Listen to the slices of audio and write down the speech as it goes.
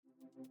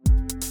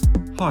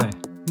Hi,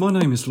 my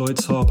name is Lloyd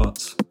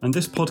Sarbutts, and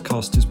this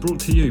podcast is brought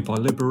to you by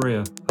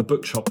Libreria, a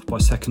bookshop by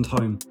Second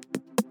Home.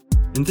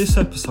 In this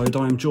episode,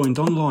 I am joined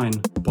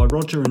online by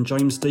Roger and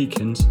James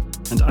Deakins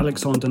and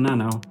Alexander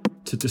Nanau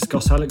to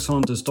discuss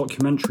Alexander's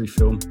documentary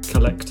film,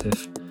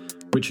 Collective,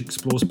 which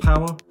explores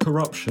power,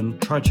 corruption,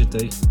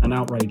 tragedy, and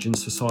outrage in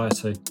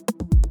society.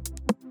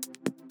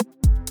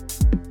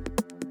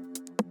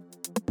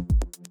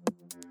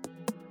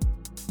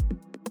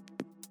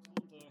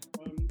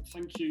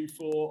 Thank you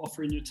for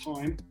offering your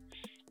time.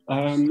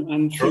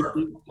 And Sure.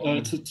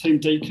 to Team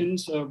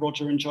Deakins,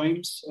 Roger and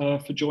James,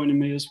 for joining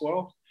me as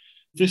well.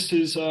 This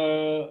is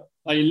a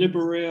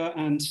Libreria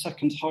and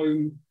Second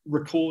Home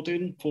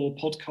recording for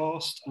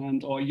podcast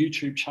and our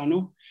YouTube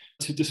channel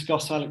to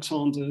discuss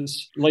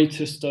Alexander's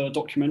latest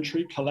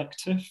documentary,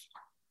 Collective,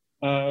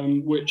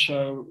 which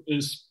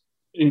is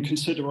in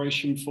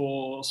consideration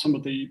for some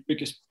of the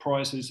biggest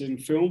prizes in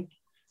film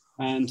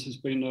and has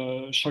been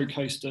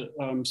showcased at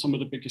some of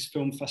the biggest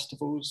film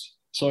festivals.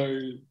 So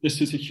this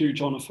is a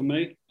huge honour for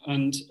me.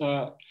 And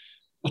I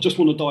just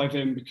want to dive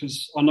in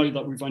because I know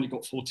that we've only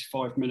got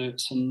 45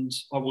 minutes and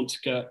I want to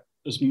get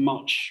as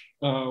much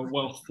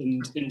wealth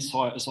and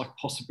insight as I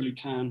possibly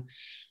can.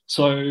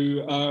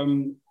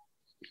 So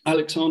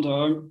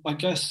Alexander, I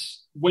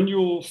guess when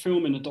you're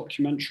filming a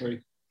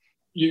documentary,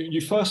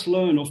 you first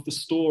learn of the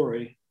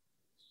story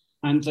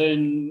and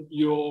then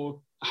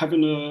you're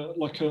having a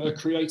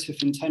creative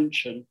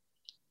intention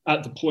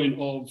at the point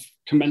of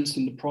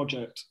commencing the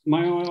project.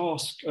 May I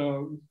ask,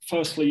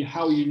 firstly,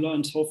 how you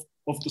learned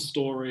of the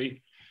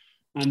story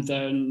and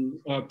then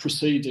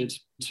proceeded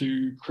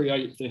to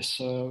create this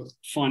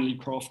finely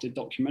crafted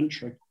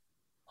documentary?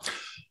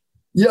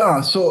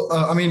 Yeah, so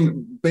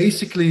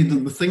basically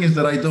the thing is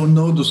that I don't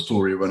know the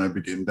story when I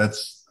begin.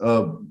 That's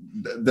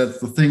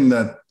the thing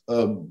that,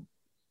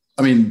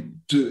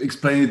 to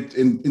explain it,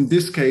 in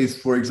this case,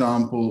 for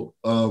example,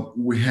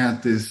 we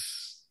had this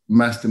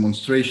mass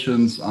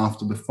demonstrations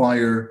after the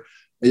fire,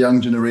 a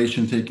young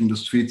generation taking the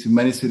streets in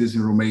many cities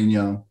in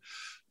Romania,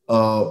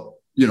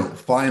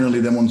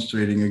 finally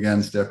demonstrating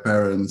against their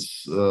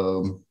parents'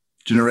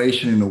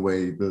 generation in a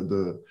way,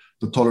 the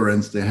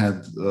tolerance they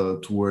had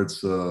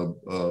towards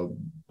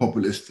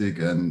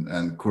populistic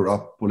and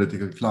corrupt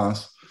political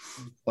class.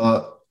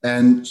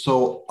 And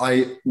so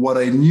what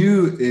I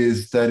knew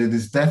is that it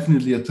is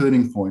definitely a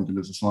turning point in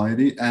the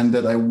society and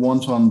that I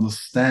want to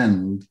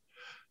understand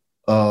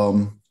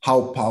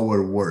how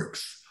power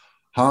works.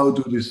 How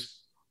do these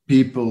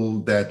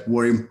people that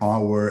were in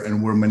power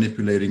and were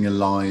manipulating and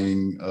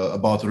lying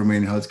about the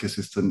Romanian healthcare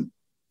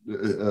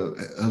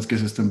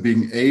system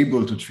being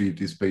able to treat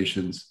these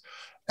patients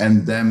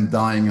and them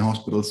dying in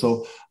hospital?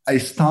 So I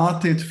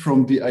started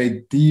from the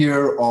idea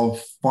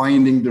of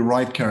finding the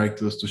right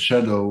characters to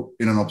shadow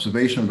in an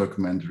observational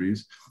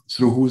documentaries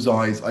through whose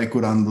eyes I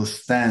could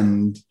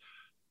understand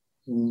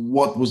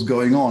what was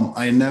going on.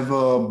 I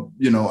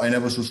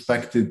never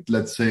suspected,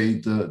 let's say,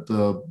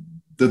 the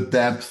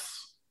depth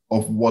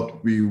of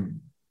what we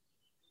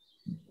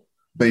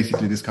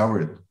basically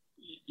discovered.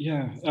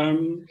 Yeah.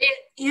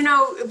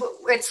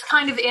 It's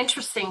kind of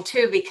interesting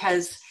too,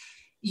 because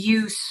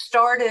you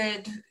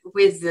started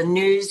with the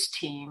news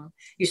team,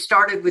 you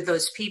started with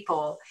those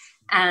people,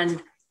 and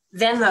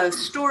then the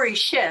story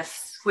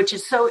shifts, which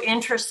is so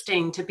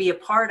interesting to be a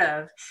part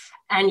of.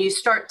 And you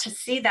start to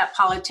see that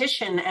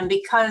politician. And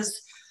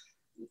because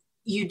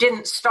you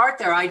didn't start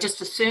there, I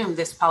just assumed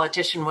this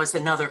politician was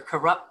another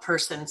corrupt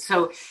person.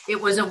 So it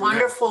was a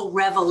wonderful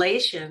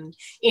revelation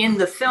in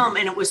the film.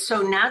 And it was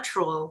so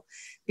natural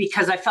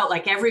because I felt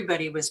like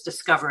everybody was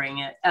discovering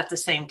it at the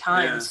same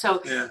time.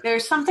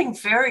 There's something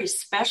very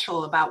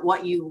special about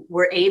what you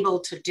were able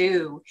to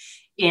do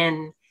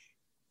in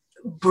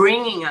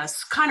bringing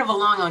us kind of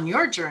along on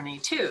your journey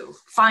too,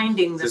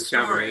 finding the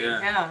story.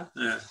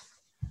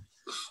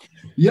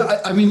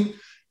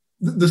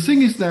 The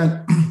thing is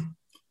that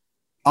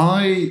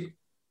I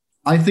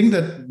think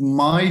that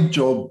my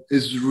job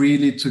is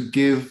really to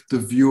give the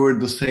viewer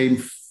the same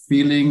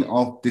feeling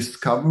of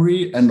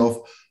discovery and of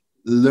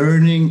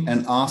learning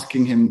and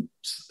asking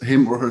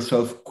him or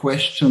herself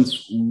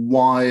questions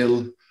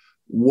while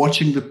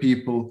watching the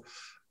people.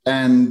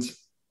 And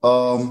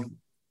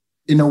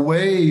in a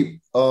way,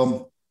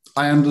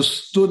 I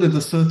understood at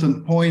a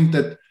certain point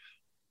that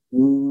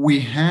we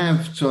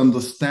have to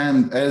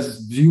understand as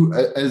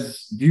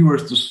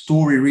viewers the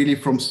story really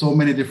from so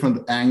many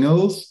different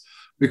angles,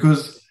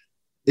 because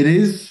it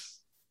is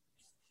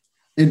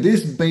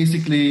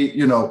basically,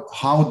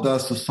 how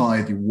does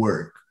society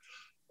work?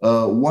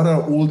 What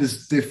are all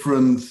these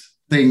different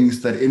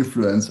things that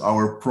influence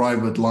our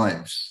private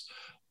lives?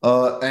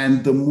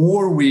 And the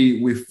more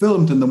we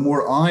filmed and the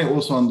more I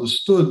also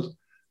understood,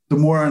 the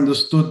more I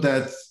understood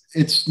that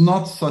it's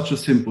not such a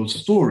simple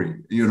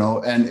story,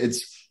 and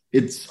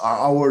it's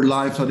our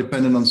lives are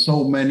dependent on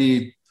so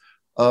many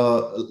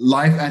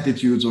life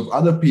attitudes of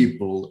other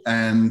people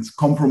and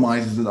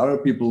compromises that other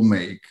people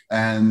make,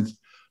 and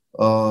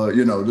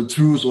the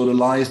truths or the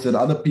lies that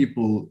other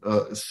people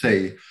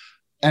say.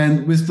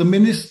 And with the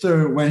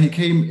minister, when he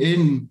came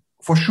in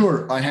for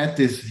sure, I had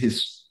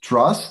his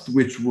trust,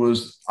 which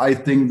was, I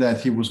think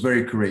that he was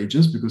very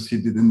courageous because he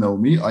didn't know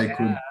me. I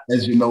could,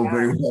 as you know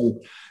very well,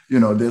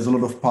 there's a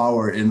lot of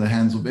power in the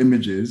hands of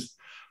images.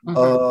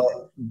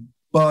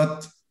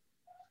 But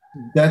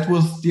that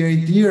was the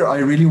idea. I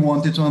really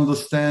wanted to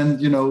understand,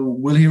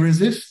 will he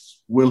resist?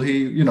 Will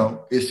he,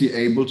 is he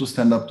able to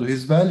stand up to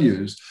his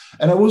values?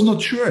 And I was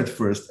not sure at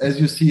first, as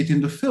you see it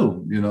in the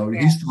film.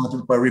 He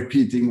started by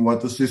repeating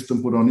what the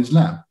system put on his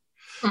lap.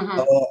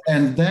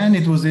 And then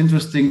it was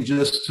interesting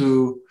just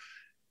to,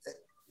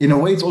 in a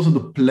way, it's also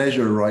the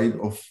pleasure, right,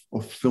 of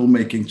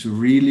filmmaking, to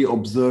really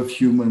observe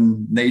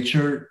human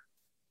nature,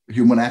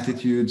 human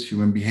attitudes,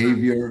 human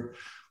behavior.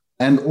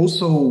 And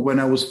also when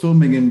I was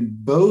filming in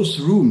both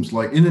rooms,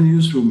 like in the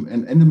newsroom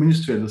and in the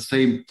ministry at the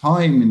same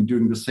time and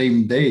during the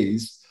same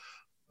days,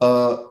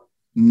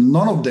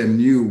 none of them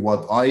knew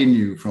what I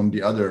knew from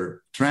the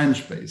other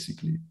tranche,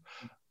 basically.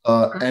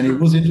 And it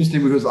was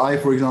interesting because I,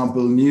 for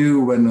example,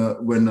 knew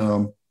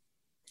when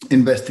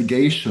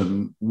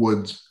investigation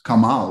would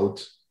come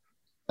out,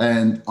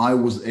 and I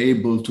was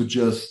able to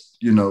just,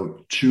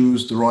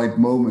 choose the right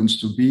moments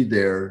to be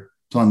there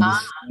to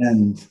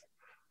understand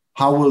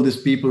how will these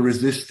people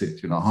resist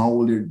it? How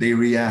will they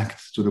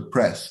react to the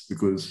press?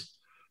 Because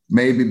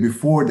maybe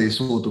before they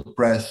saw the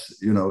press,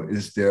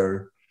 is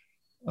there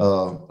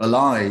a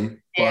lie?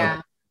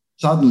 But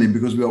suddenly,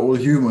 because we are all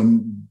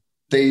human,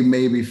 they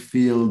maybe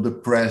feel the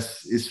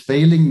press is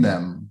failing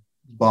them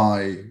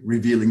by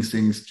revealing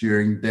things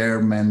during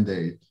their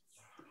mandate.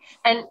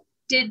 And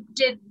did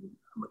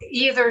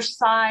either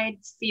side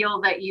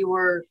feel that you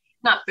were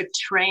not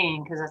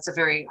betraying, because that's a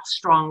very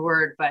strong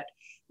word, but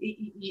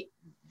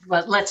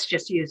well, let's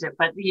just use it,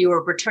 but you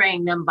were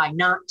betraying them by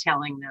not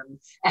telling them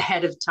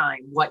ahead of time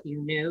what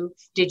you knew?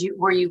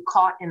 Were you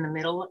caught in the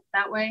middle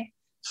that way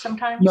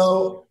sometimes?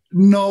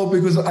 No,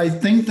 because I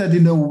think that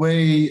in a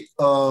way,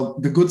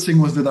 the good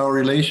thing was that our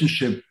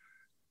relationship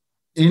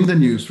in the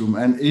newsroom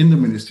and in the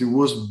ministry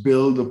was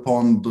built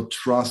upon the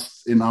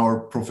trust in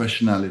our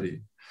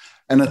professionality.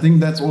 And I think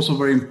that's also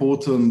very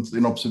important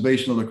in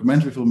observational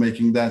documentary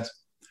filmmaking, that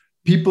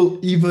people,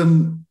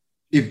 even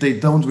if they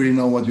don't really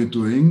know what you're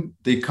doing,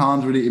 they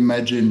can't really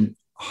imagine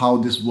how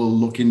this will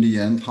look in the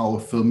end, how a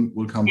film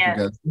will come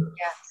together.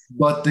 Yes.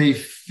 But they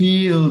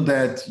feel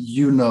that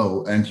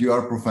and you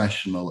are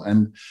professional.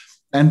 And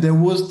there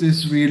was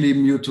this really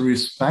mutual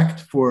respect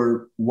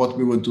for what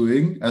we were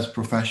doing as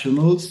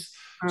professionals.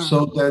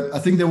 So that I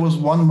think there was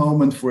one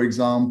moment, for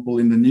example,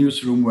 in the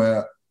newsroom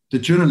where the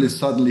journalists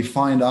suddenly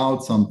find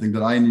out something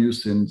that I knew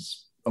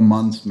since a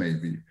month,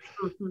 maybe.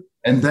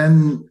 And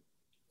then,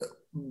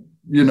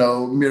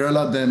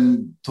 Mirella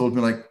then told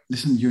me, like,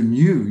 listen, you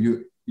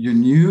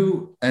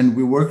knew, and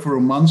we worked for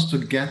a month to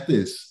get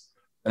this.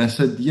 And I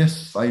said,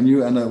 yes, I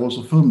knew, and I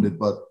also filmed it,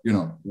 but,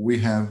 we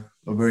have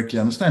a very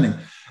clear understanding.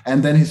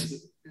 And then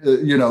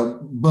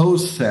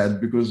both said,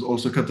 because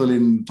also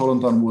Katalin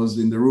Tolontan was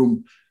in the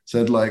room,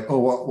 said like, oh,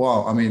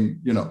 wow, I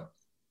mean,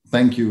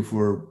 thank you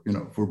for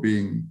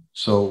being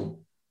so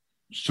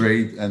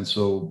straight and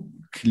so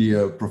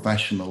clear,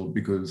 professional,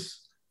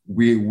 because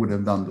we would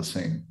have done the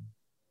same.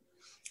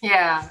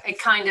 Yeah, it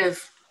kind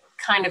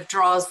of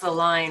draws the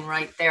line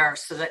right there,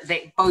 so that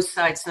both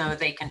sides know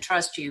they can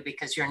trust you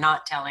because you're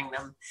not telling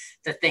them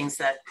the things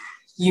that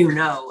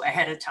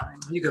ahead of time.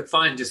 You could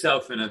find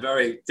yourself in a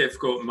very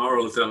difficult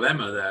moral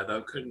dilemma there,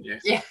 though, couldn't you?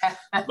 Yeah.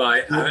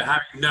 By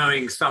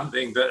knowing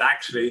something that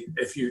actually,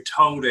 if you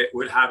told it,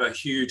 would have a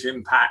huge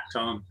impact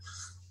on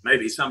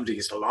maybe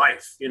somebody's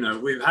life.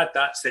 We've had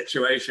that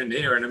situation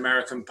here in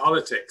American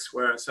politics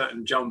where a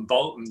certain John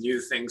Bolton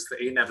knew things that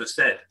he never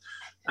said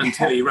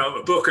until he wrote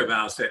a book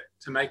about it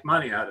to make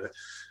money out of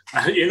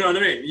it. You know what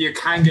I mean? You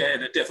can get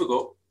in a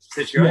difficult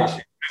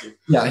situation.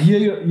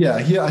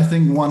 Here I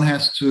think one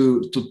has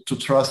to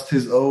trust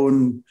his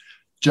own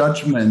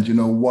judgment.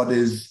 What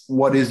is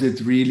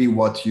it really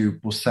what you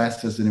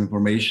possess as an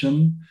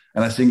information?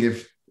 And I think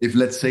if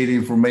let's say the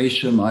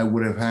information I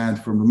would have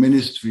had from the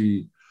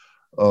ministry,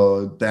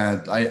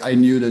 that I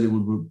knew that it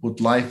would put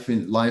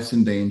lives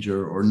in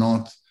danger or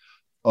not,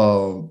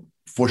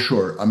 for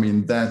sure. I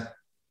mean, that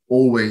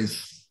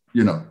always,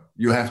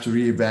 you have to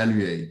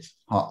reevaluate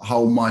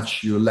how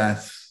much you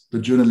let the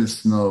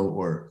journalists know,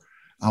 or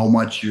how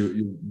much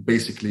you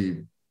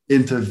basically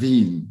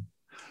intervene.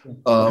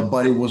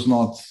 But it was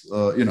not,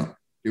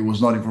 it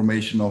was not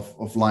information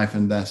of life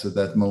and death at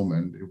that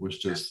moment. It was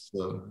just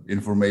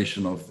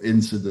information of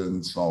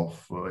incidents, of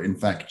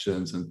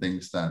infections and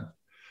things that,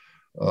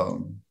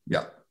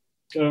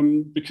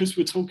 because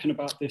we're talking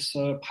about this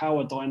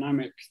power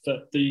dynamic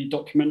that the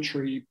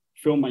documentary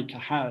filmmaker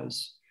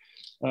has,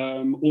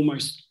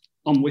 almost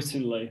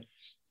unwittingly.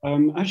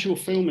 As you're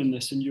filming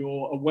this and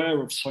you're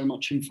aware of so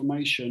much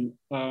information,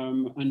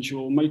 and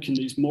you're making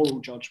these moral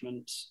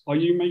judgments,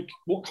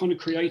 what kind of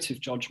creative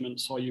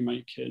judgments are you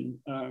making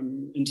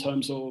in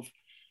terms of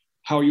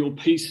how you're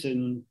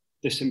piecing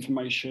this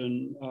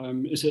information?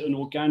 Is it an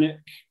organic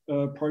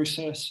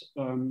process?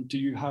 Do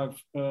you have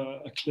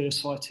a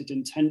clear-sighted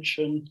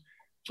intention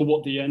for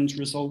what the end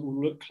result will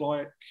look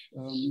like?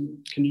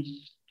 Can you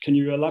Can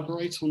you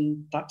elaborate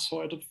on that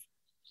side of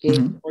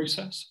the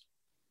process?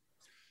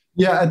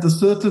 Yeah, at a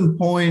certain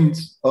point,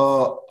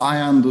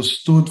 I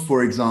understood,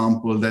 for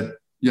example, that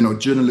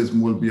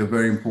journalism will be a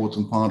very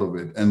important part of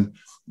it, and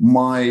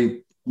my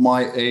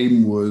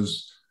aim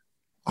was,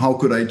 how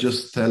could I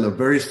just tell a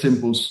very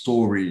simple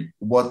story?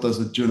 What does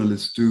a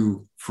journalist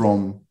do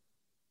from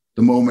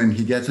the moment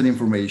he gets an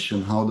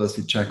information? How does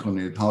he check on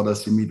it? How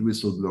does he meet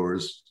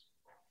whistleblowers?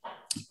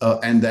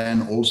 And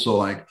then also,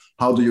 like,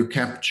 how do you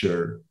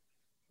capture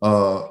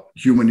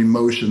human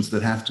emotions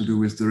that have to do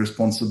with the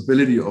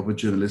responsibility of a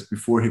journalist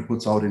before he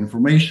puts out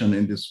information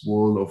in this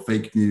world of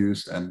fake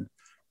news and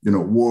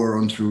war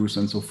on truth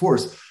and so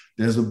forth?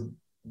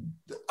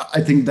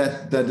 I think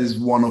that is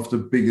one of the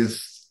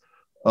biggest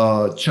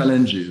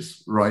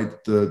challenges,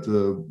 right?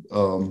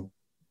 The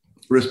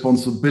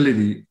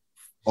responsibility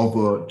of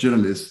a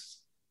journalist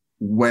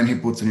when he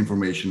puts an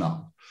information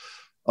out.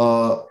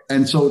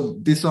 And so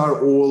these are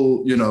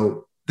all,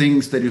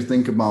 things that you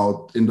think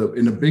about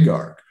in a big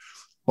arc.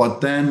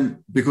 But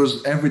then,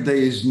 because every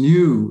day is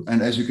new,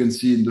 and as you can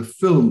see in the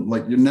film,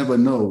 like, you never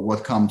know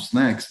what comes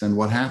next and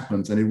what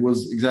happens. And it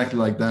was exactly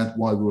like that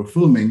while we were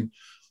filming.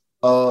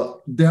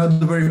 There are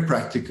the very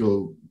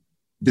practical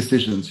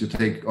decisions you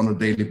take on a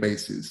daily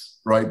basis,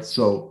 right?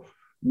 So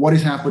what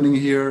is happening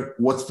here?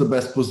 What's the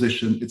best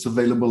position? It's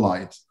available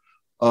light.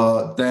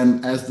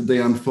 Then as the day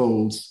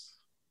unfolds,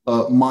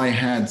 my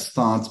head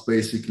starts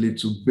basically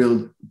to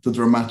build the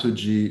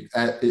dramaturgy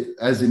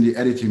as in the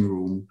editing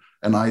room.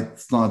 And I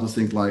start to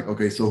think like,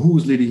 okay, so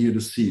who's leading here the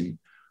scene?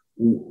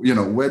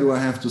 Where do I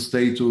have to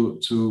stay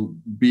to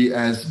be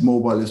as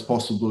mobile as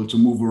possible, to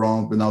move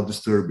around without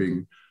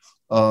disturbing?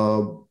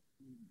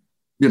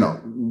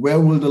 Where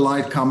will the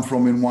light come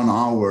from in 1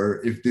 hour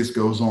if this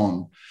goes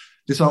on?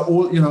 These are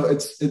all,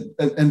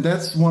 and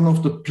that's one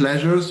of the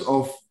pleasures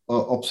of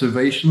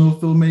observational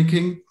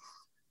filmmaking.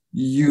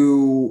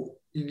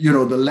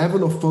 The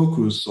level of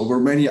focus over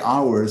many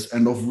hours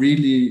and of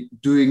really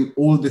doing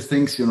all the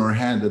things in our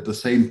head at the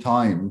same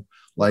time,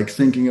 like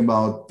thinking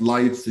about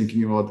light,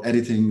 thinking about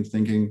editing,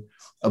 thinking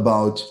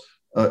about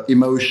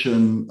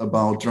emotion,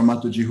 about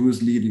dramaturgy,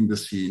 who's leading the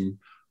scene,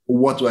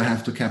 what do I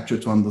have to capture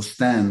to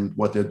understand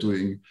what they're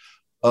doing.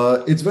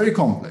 It's very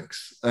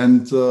complex.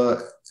 And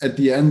at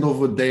the end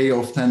of a day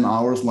of 10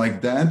 hours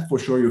like that, for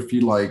sure, you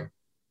feel like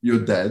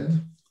you're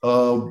dead.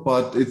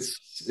 But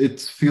it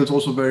feels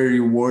also very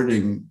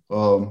rewarding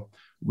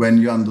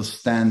when you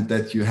understand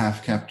that you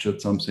have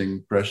captured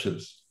something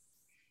precious.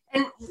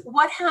 And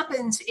what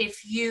happens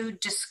if you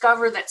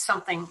discover that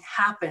something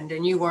happened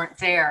and you weren't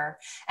there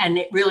and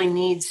it really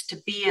needs to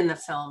be in the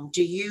film?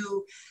 Do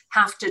you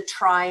have to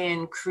try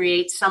and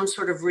create some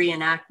sort of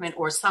reenactment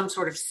or some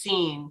sort of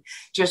scene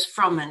just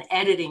from an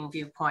editing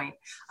viewpoint?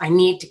 I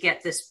need to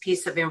get this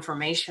piece of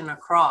information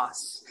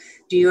across.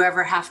 Do you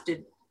ever have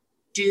to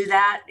do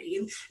that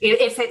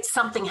if it's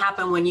something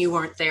happened when you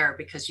weren't there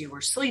because you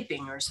were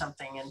sleeping or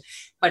something,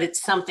 but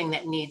it's something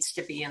that needs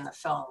to be in the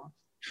film?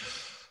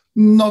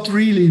 Not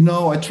really,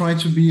 no. I try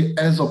to be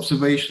as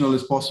observational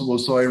as possible,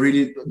 so I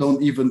really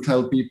don't even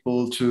tell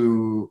people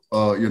to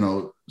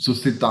to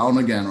sit down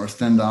again or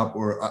stand up,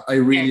 or I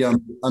really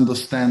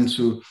understand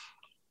to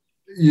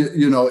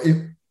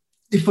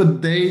if a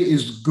day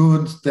is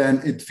good,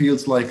 then it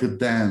feels like a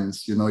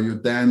dance. You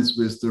dance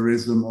with the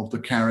rhythm of the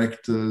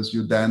characters,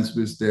 you dance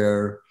with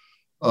their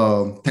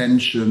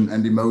tension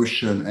and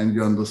emotion, and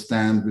you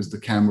understand with the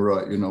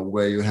camera,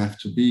 where you have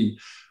to be.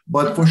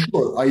 But for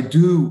sure, I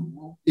do.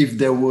 If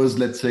there was,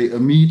 let's say, a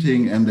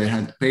meeting and they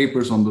had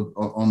papers on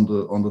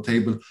the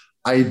table,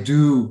 I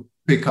do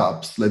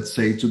pickups, let's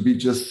say, to be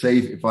just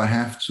safe if I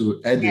have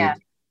to edit,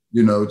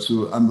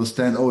 to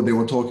understand. Oh, they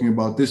were talking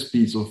about this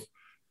piece of.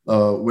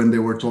 When they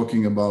were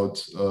talking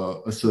about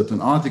a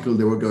certain article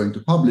they were going to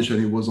publish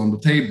and it was on the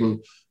table,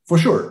 for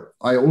sure,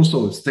 I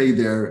also stay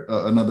there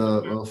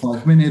another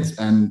 5 minutes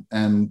and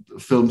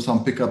film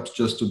some pickups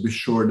just to be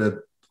sure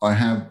that I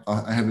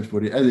have it for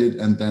the edit,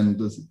 and then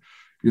the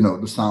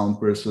sound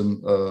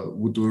person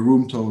would do a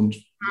room tone.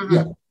 Mm-hmm.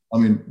 Yeah, I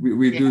mean,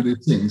 we do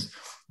these things,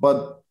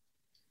 but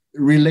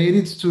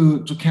related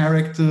to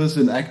characters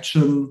and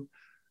action,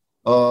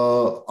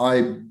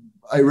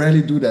 I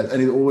rarely do that,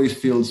 and it always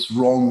feels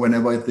wrong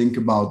whenever I think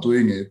about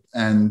doing it.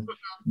 And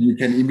you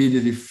can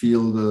immediately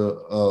feel the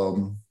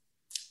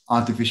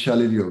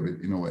artificiality of it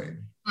in a way,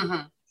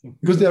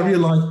 because they're real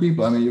life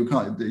people. I mean, you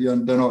can't;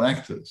 they're not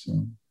actors.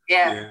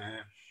 Yeah.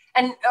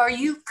 And are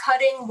you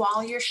cutting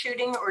while you're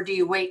shooting, or do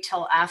you wait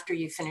till after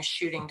you finish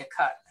shooting to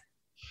cut?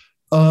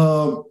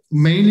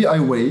 Mainly, I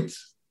wait.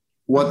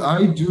 What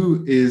I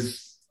do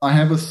is I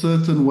have a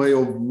certain way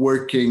of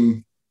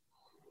working.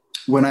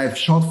 When I've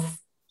shot.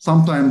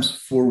 Sometimes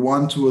for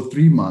 1, 2, or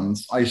 3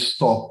 months, I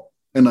stop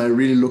and I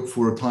really look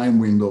for a time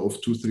window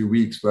of 2-3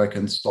 weeks where I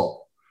can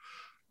stop.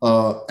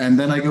 And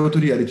then I go to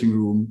the editing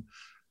room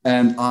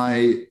and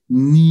I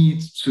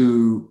need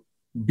to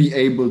be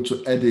able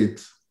to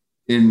edit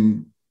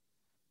in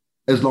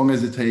as long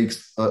as it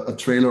takes a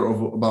trailer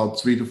of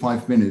about 3 to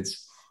 5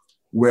 minutes.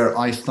 where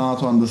I start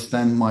to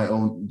understand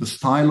the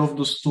style of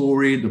the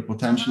story, the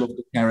potential of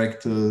the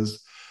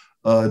characters,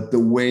 the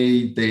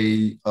way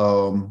they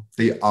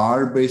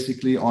are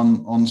basically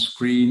on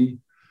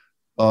screen.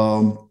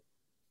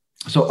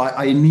 So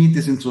I need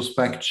this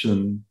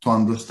introspection to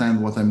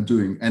understand what I'm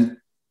doing. And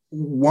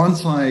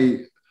once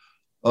I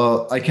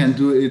can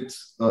do it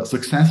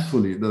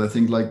successfully, that I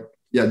think like,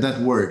 yeah, that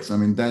works. I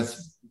mean,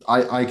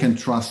 I can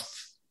trust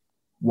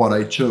what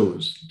I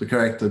chose,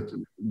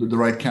 the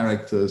right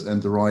characters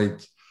and the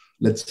right,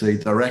 let's say,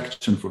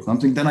 direction for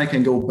something. Then I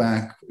can go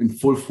back in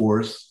full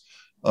force.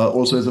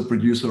 Also, as a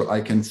producer,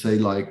 I can say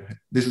like,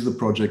 this is a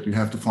project you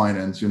have to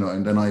finance,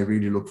 and then I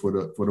really look for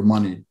the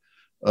money.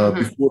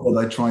 Before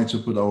that, I try to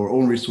put our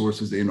own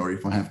resources in, or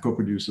if I have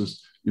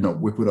co-producers,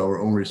 we put our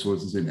own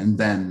resources in. And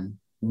then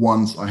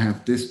once I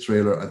have this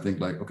trailer, I think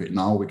like, okay,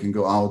 now we can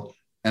go out,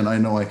 and I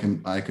know I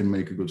can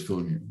make a good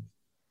film here.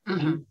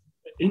 Mm-hmm.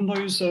 In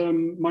those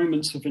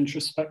moments of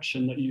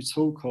introspection that you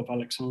talk of,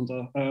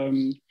 Alexander,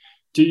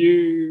 do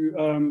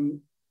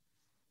you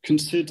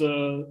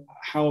consider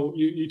how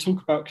you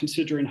talk about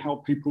considering how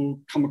people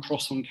come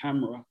across on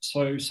camera?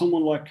 So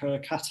someone like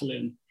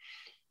Catalin,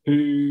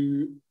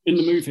 who in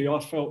the movie I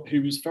felt he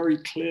was very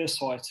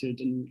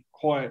clear-sighted and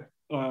quite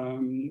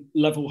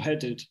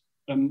level-headed,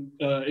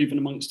 even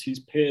amongst his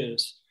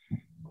peers,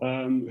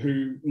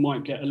 who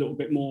might get a little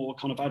bit more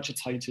kind of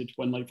agitated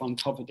when they've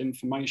uncovered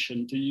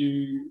information. Do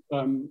you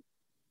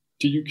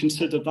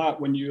consider that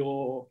when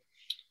you're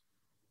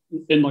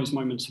in those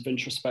moments of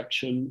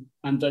introspection,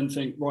 and then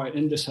think, right,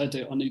 in this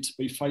edit, I need to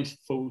be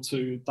faithful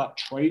to that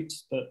trait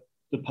that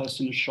the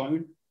person has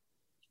shown?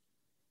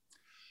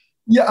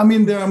 Yeah, I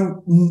mean, there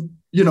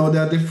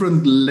are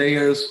different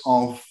layers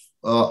of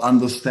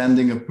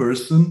understanding a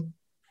person.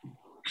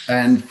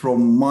 And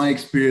from my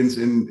experience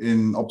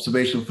in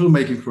observational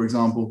filmmaking, for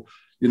example,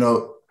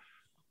 the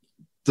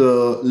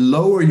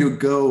lower you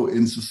go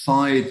in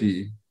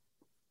society,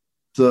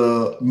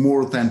 the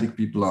more authentic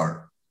people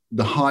are.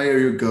 The higher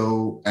you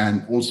go,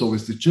 and also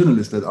with the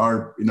journalists that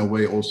are in a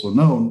way also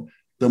known,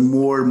 the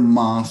more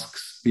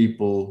masks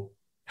people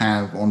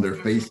have on their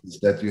faces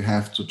that you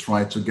have to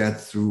try to get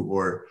through,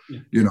 or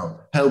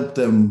help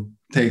them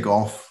take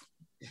off,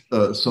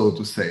 so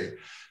to say.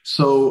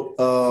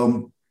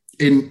 So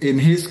in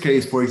his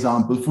case, for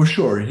example, for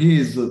sure,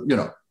 he's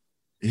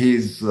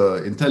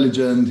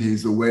intelligent,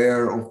 he's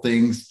aware of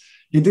things.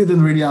 He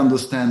didn't really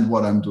understand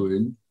what I'm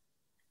doing.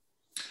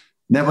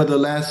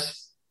 Nevertheless,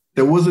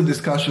 there was a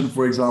discussion,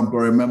 for example,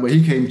 I remember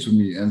he came to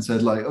me and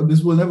said like, oh,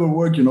 this will never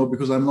work,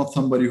 because I'm not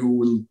somebody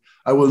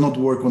I will not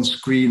work on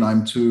screen.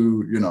 I'm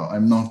too,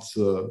 I'm not,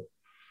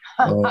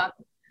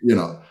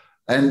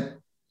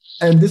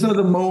 and these are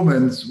the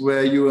moments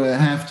where you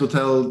have to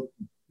tell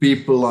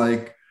people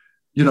like,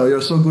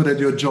 you're so good at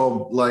your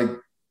job, like,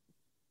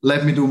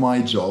 let me do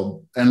my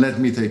job and let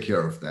me take care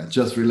of that.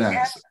 Just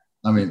relax.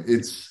 Yeah. I mean,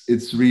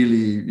 it's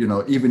really,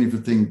 even if you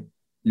think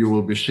you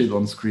will be shit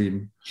on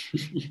screen,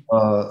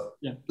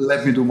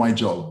 let me do my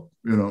job,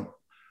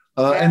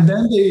 and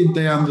then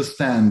they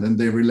understand and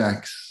they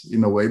relax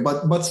in a way.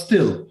 But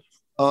still,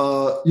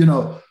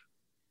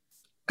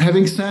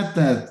 having said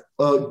that,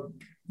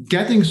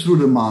 getting through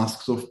the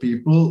masks of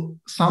people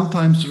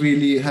sometimes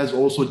really has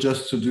also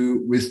just to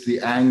do with the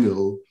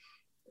angle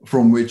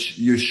from which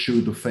you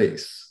shoot a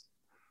face.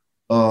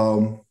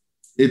 Or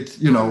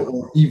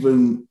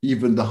even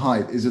the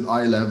height. Is it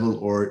eye level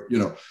or,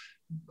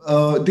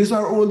 these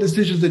are all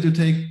decisions that you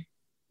take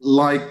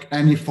like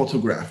any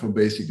photographer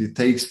basically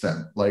takes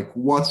them. Like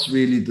what's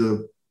really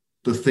the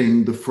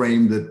thing, the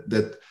frame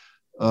that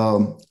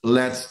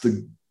lets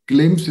the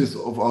glimpses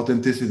of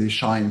authenticity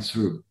shine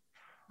through.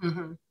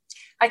 Mm-hmm.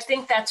 I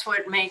think that's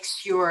what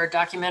makes your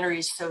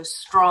documentaries so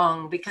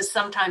strong, because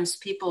sometimes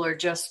people are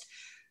just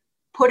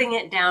putting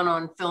it down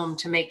on film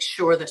to make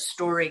sure the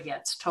story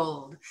gets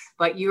told.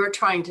 But you're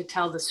trying to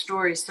tell the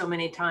story so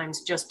many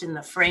times just in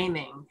the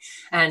framing.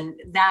 And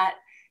that,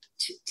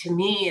 to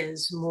me,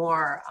 is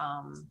more,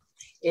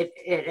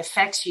 it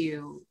affects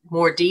you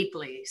more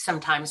deeply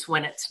sometimes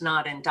when it's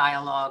not in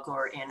dialogue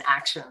or in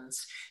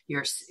actions.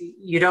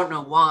 You don't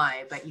know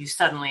why, but you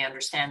suddenly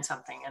understand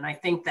something. And I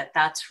think that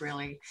that's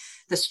really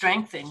the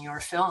strength in your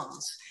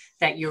films,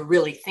 that you're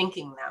really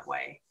thinking that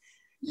way.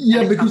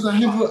 Yeah, because I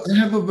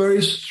have a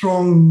very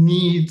strong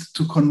need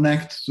to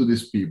connect to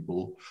these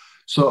people.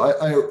 So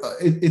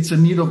it's a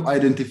need of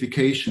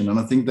identification. And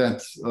I think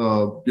that,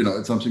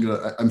 it's something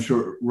that I'm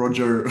sure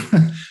Roger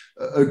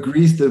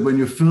agrees that when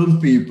you film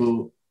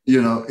people,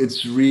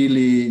 it's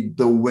really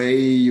the way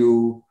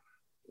you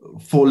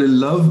fall in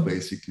love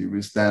basically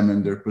with them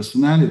and their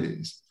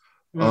personalities.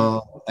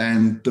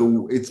 And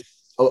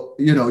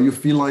you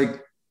feel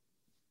like,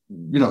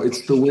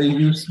 it's the way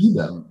you see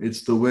them.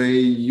 It's the way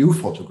you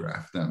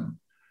photograph them,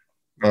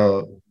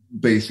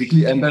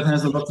 basically. And that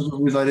has a lot to do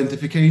with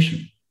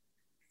identification.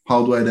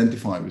 How do I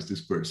identify with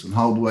this person?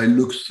 How do I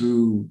look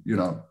through,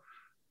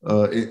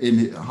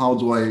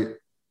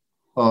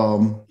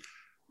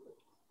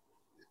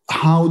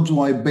 how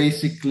do I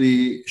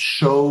basically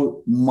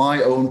show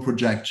my own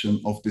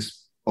projection of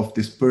this of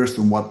this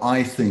person, what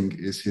I think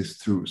is his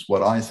truth,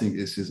 what I think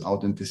is his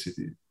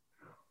authenticity.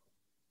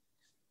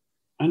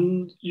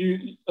 And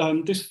you,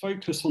 this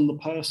focus on the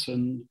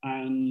person,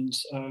 and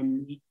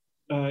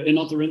in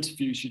other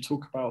interviews, you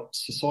talk about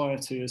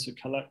society as a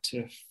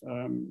collective,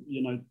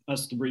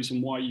 as the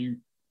reason why you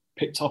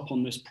picked up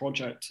on this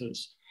project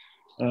as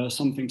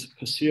something to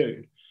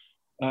pursue.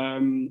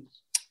 I'm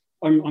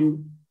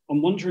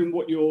wondering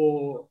what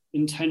your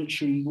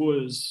intention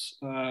was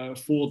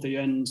for the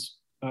end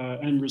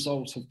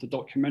result of the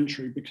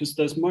documentary, because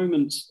there's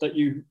moments that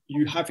you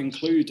have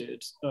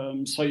included,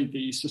 say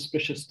the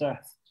suspicious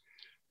death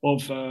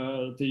of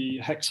the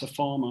Hexa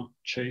farmer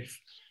chief,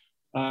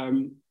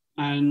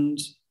 and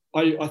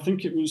I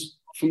think it was,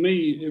 for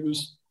me, it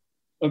was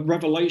a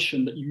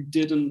revelation that you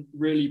didn't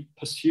really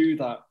pursue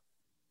that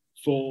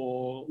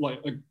for like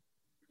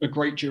a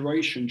great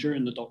duration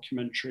during the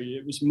documentary.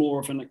 It was more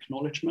of an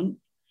acknowledgement.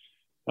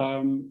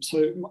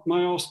 So may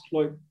I ask,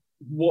 like,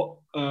 what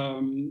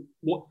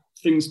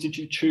things did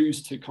you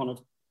choose to kind of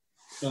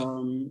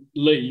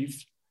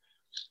leave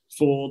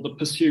for the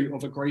pursuit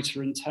of a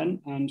greater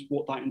intent, and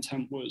what that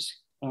intent was?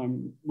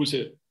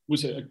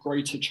 Was it a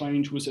greater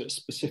change? Was it a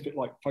specific,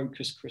 like,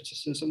 focused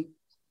criticism?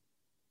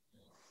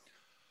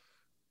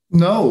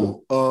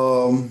 No,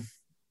 when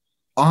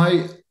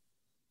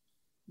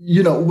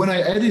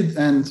I edit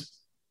and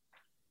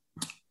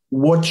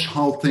watch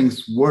how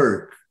things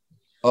work,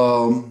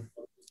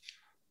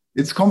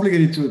 it's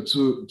complicated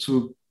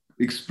to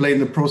explain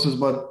the process,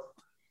 but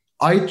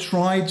I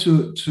try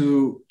to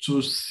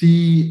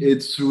see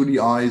it through the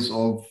eyes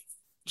of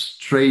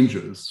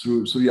strangers,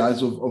 through the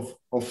eyes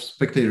of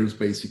spectators,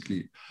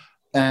 basically.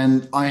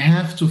 And I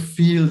have to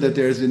feel that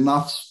there's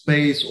enough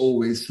space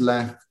always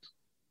left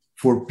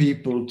for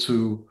people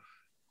to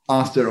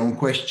ask their own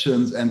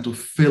questions and to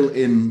fill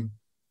in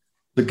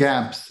the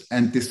gaps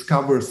and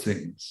discover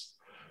things.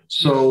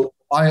 So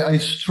I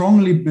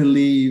strongly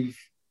believe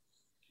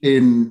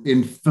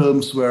in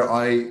films where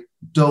I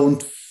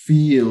don't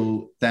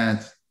feel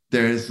that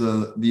there's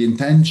the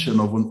intention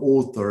of an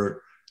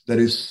author that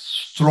is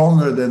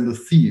stronger than the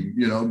theme,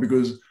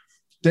 because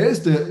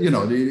there's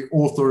the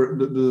author,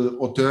 the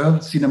auteur,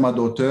 cinéma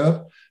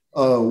d'auteur,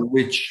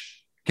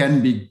 which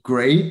can be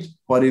great,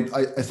 but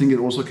I think it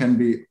also can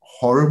be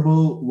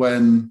horrible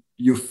when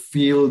you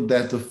feel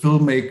that the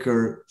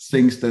filmmaker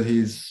thinks that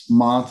he's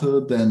smarter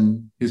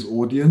than his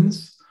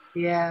audience.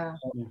 Yeah.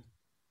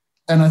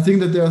 And I think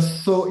that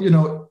there's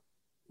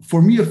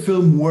for me, a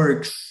film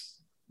works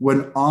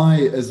when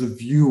I, as a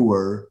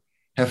viewer,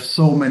 have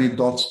so many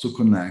dots to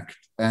connect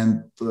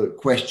and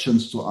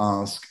questions to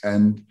ask.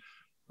 And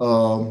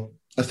I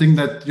think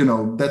that,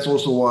 that's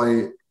also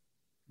why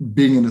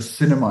being in a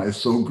cinema is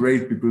so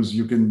great, because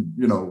you can,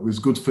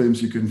 with good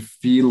films, you can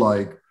feel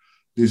like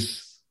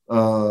this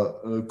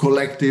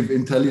collective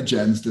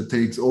intelligence that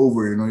takes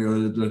over.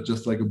 You're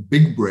just like a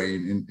big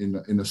brain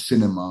in a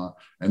cinema,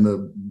 and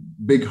a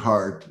big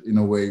heart in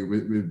a way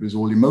with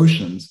all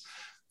emotions.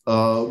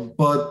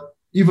 But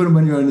even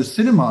when you're in the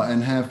cinema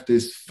and have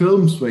these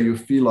films where you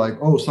feel like,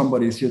 oh,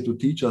 somebody is here to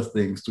teach us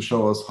things, to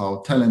show us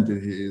how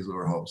talented he is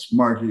or how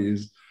smart he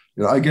is,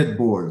 I get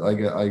bored.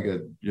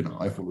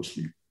 I fall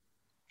asleep.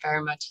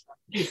 Very much.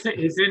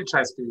 It's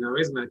interesting though,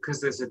 isn't it?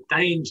 Because there's a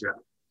danger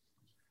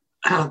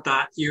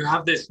that you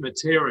have this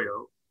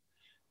material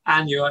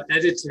and you're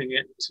editing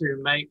it to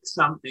make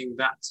something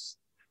that's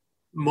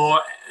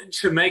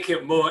to make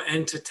it more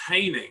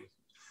entertaining.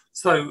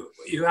 So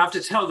you have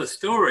to tell the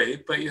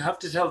story, but you have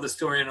to tell the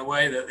story in a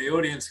way that the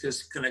audience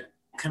is going to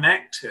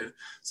connect to.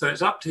 So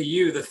it's up to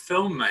you, the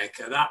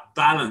filmmaker, that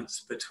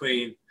balance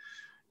between,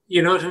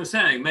 you know what I'm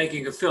saying,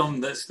 making a film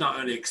that's not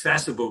only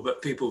accessible,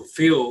 but people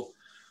feel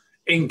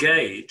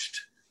engaged,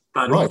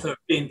 but right. Also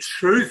being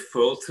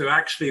truthful to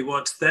actually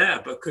what's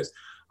there. Because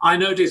I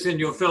notice in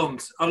your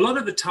films, a lot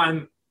of the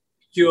time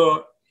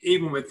you're,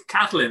 even with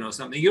Catalin or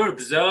something, you're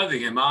observing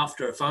him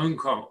after a phone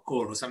call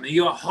or something.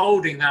 You're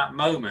holding that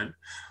moment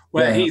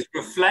where he's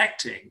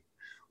reflecting,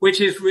 which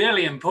is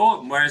really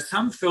important. Whereas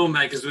some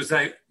filmmakers would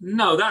say,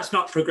 no, that's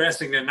not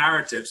progressing the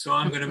narrative, so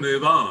I'm going to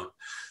move on.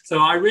 So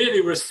I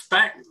really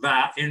respect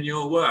that in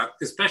your work,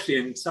 especially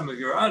in some of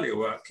your earlier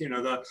work,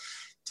 the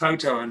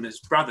Toto and his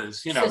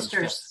brothers,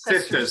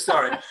 sisters,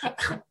 sorry,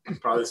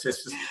 brothers,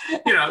 sisters,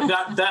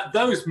 that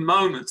those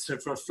moments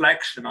of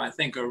reflection, I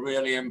think, are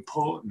really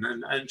important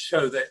and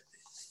show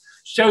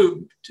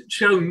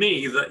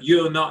me that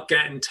you're not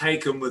getting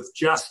taken with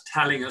just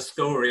telling a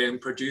story and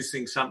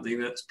producing something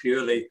that's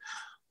purely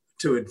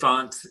to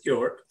advance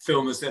your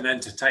film as an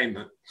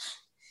entertainment.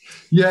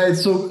 Yeah,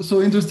 it's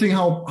so interesting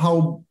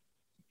how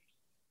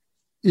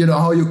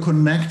you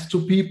connect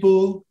to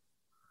people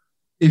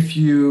if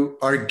you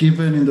are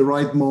given in the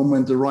right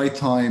moment, the right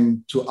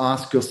time to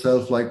ask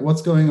yourself, like,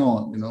 what's going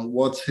on?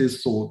 What's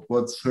his thought?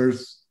 What's her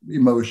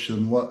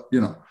emotion?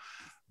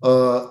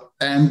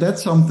 And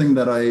that's something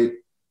that I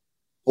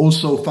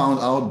also found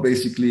out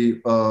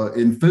basically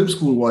in film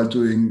school while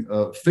doing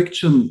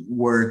fiction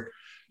work,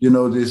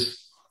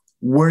 this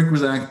work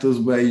with actors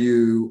where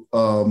you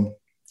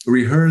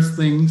rehearse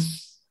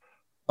things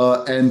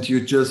and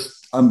you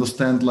just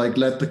understand, like,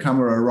 let the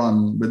camera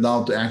run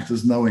without the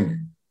actors knowing it.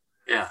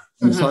 Yeah.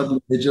 And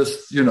suddenly they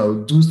just,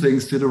 do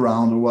things, sit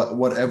around or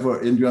whatever,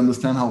 and you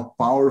understand how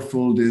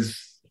powerful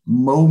this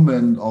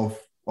moment of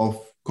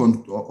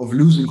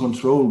losing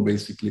control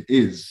basically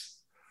is.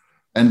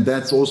 And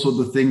that's also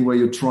the thing where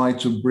you try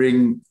to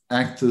bring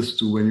actors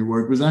to when you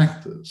work with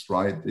actors,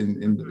 right?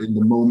 In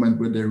the moment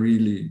where they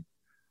really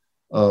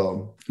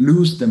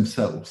lose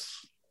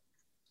themselves.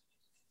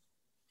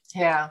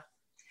 Yeah.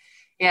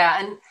 Yeah.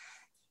 And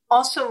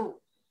also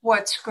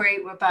what's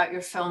great about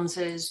your films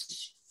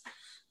is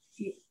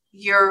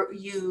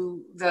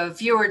the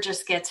viewer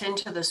just gets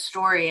into the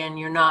story and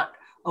you're not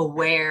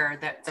aware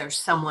that there's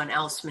someone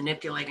else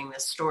manipulating the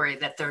story,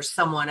 that there's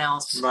someone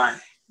else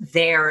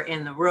there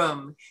in the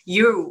room.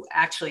 You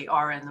actually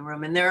are in the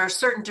room. And there are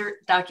certain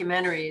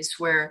documentaries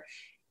where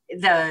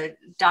the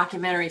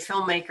documentary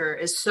filmmaker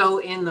is so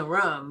in the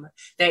room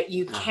that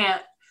you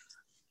can't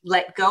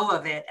let go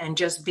of it and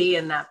just be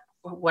in that,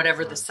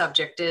 whatever the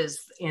subject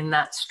is in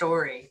that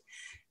story.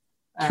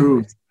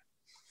 True.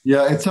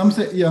 Yeah, it's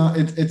something. Yeah,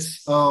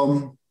 it's.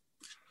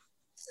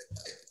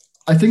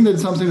 I think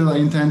that's something that I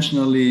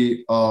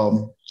intentionally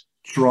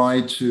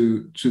try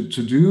to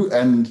do.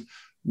 And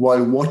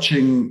while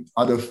watching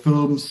other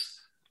films,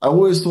 I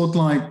always thought,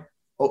 like,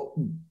 oh,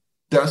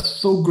 there are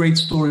so great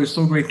stories,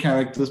 so great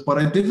characters, but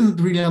I didn't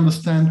really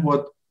understand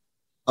what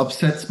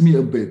upsets me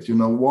a bit.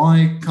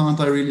 Why can't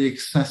I really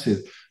access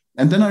it?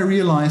 And then I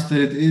realized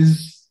that it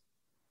is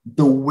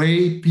the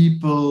way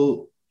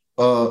people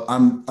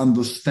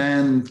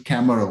understand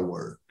camera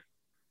work,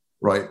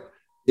 right?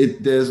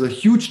 There's a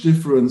huge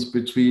difference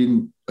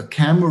between a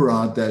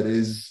camera that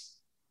is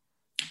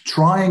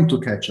trying to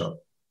catch up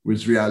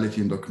with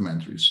reality in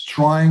documentaries,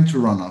 trying to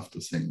run after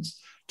things,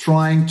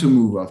 trying to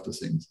move after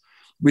things,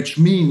 which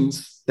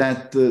means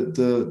that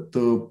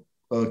the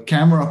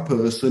camera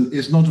person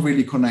is not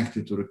really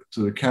connected to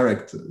the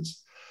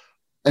characters.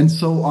 And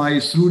so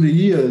through the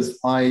years,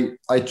 I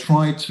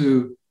try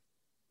to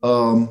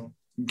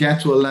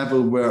get to a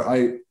level where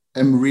I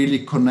am really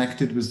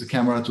connected with the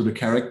camera to the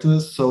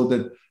characters, so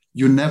that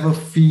you never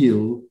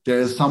feel there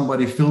is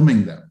somebody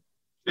filming them.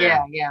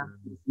 Yeah.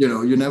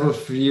 You never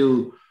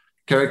feel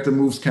character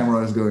moves,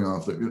 camera is going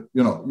after.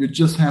 You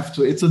just have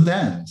to. It's a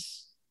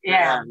dance.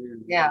 Yeah.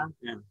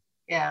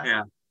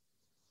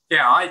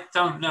 I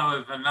don't know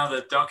of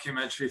another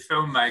documentary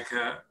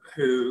filmmaker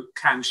who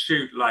can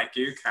shoot like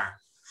you can.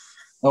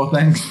 Oh,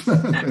 thanks.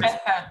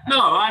 No,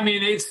 I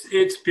mean,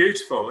 it's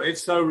beautiful.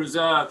 It's so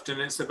reserved,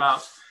 and it's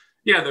about,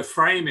 the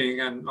framing,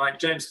 and like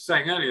James was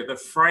saying earlier, the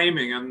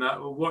framing and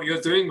what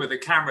you're doing with the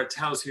camera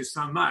tells you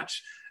so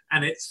much.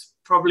 And it's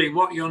probably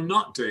what you're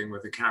not doing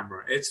with the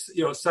camera.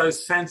 You're so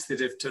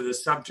sensitive to the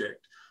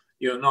subject,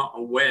 you're not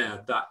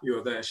aware that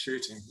you're there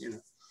shooting,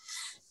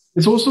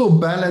 It's also a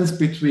balance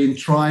between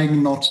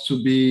trying not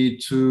to be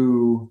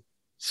too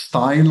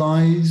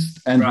stylized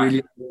and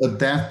really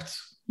adapt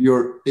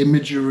your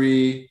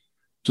imagery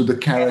to the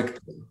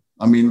character.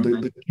 I mean,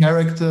 the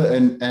character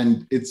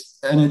and its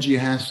energy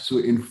has to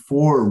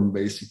inform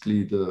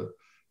basically the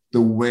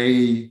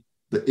way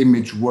the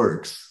image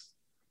works.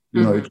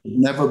 It should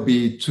never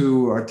be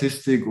too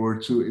artistic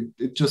or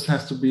it just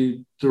has to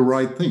be the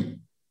right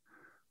thing.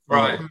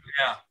 Right.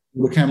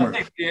 The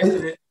camera.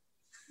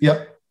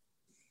 Yep.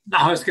 No,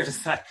 I was going to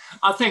say,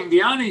 I think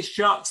the only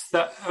shots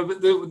that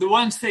the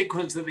one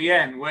sequence at the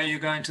end where you're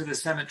going to the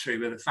cemetery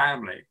with the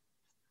family,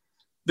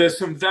 there's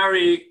some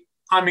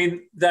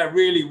they're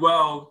really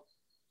well.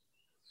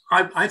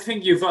 I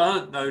think you've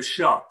earned those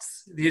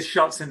shots, these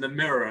shots in the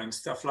mirror and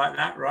stuff like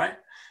that, right?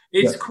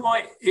 It's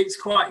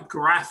quite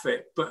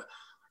graphic, but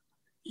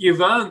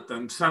you've earned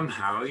them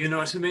somehow. You know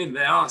what I mean?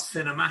 They are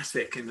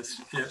cinematic in a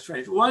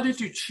strange. Why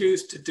did you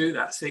choose to do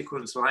that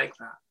sequence like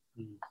that?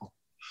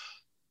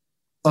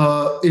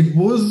 It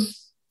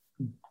was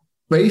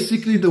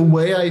basically the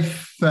way I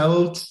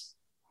felt,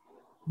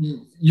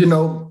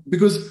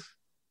 because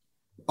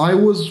I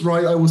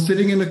was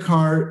sitting in the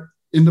car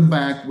in the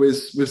back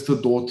with the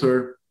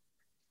daughter,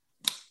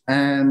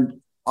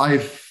 and I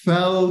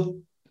felt,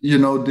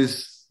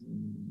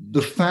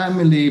 the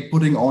family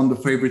putting on the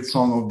favorite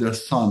song of their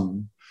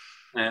son.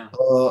 Yeah.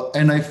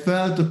 And I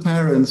felt the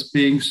parents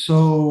being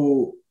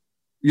so,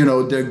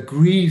 their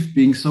grief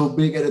being so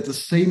big, and at the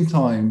same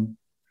time,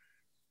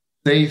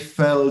 they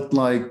felt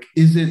like,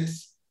 is it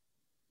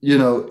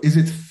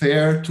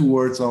fair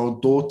towards our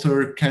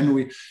daughter? Can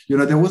we,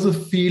 there was a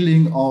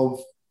feeling of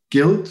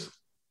guilt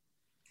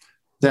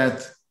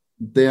that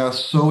they are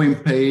so in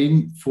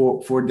pain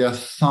for their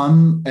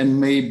son,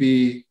 and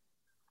maybe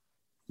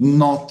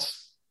not,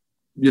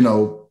 I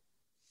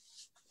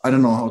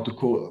don't know how to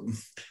call it.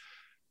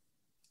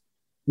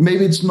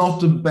 Maybe it's not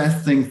the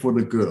best thing for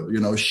the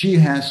girl. She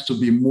has to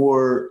be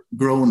more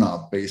grown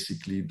up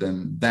basically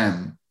than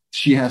them.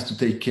 She has to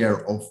take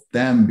care of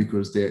them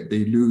because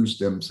they lose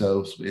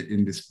themselves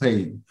in this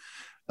pain.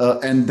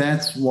 And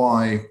that's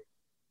why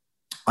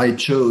I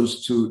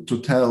chose to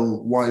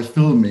tell while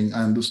filming.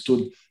 I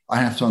understood I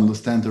have to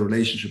understand the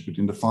relationship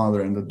between the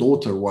father and the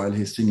daughter while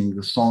he's singing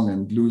the song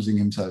and losing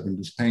himself in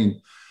this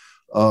pain.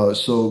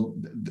 So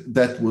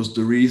that was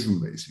the reason,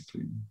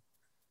 basically.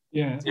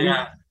 Yeah.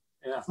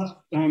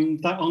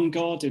 That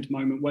unguarded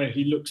moment where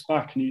he looks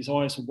back and his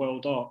eyes are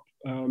welled up,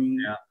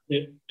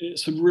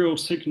 it's a real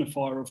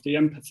signifier of the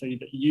empathy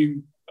that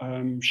you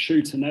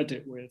shoot and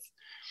edit with.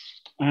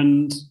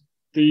 And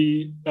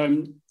the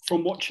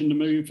from watching the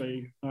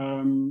movie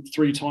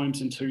 3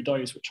 times in 2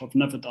 days, which I've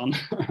never done.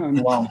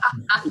 Wow.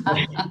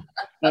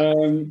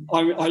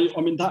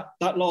 I mean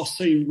that last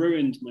scene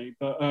ruined me,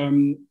 but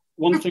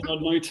one thing I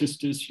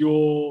noticed is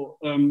your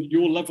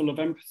level of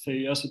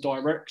empathy as a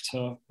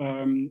director.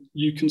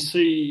 You can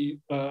see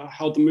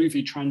how the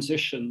movie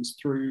transitions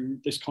through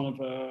this kind of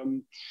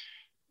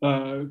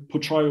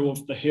portrayal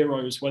of the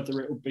heroes, whether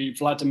it would be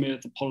Vladimir,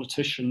 the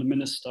politician, the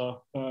minister,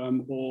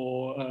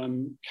 or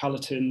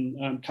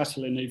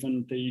Katalin,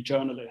 even the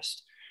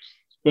journalist.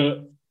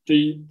 But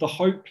the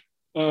hope,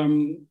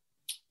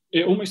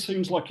 it almost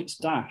seems like it's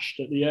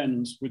dashed at the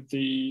end with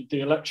the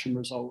election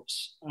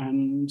results.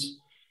 And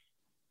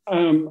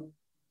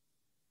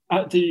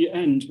at the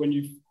end, when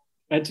you've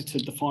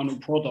edited the final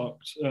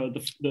product,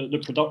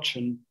 the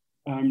production,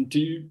 do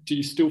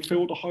you still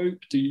feel the hope?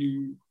 Do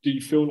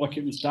you feel like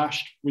it was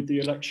dashed with the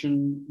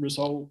election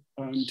result?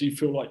 Do you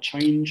feel like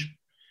change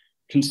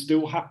can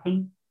still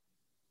happen?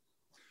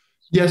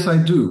 Yes, I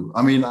do.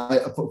 I mean,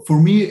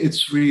 for me,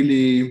 it's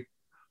really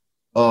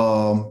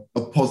a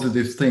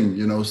positive thing,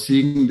 you know,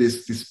 seeing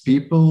these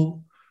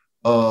people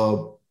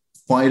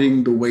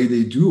fighting the way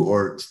they do,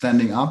 or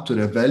standing up to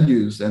their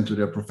values and to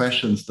their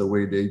professions the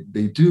way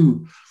they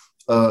do.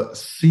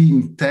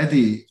 Seeing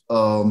Teddy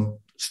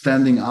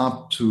standing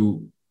up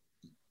to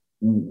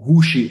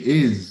who she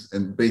is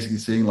and basically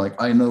saying, like,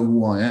 I know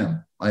who I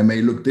am. I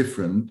may look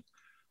different,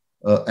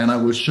 and I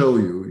will show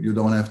you. You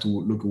don't have to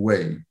look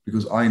away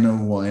because I know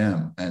who I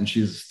am. And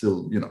she's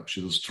still, you know,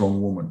 she's a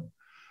strong woman.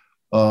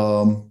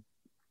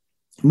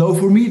 No,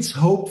 for me, it's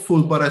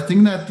hopeful, but I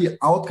think that the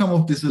outcome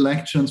of these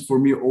elections for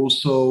me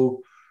also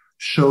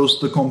shows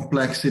the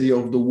complexity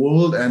of the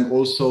world, and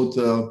also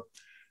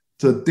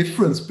the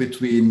difference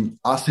between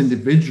us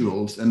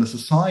individuals and the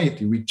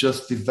society. We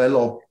just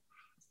develop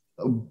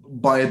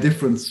by a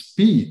different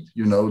speed.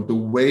 You know,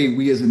 the way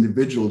we as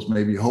individuals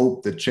maybe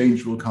hope that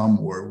change will come,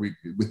 or we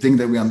think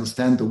that we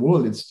understand the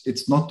world.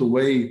 It's not the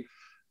way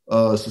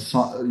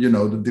society, you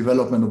know, the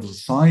development of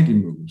society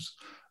moves.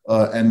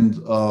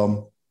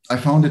 I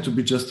found it to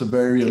be just a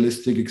very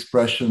realistic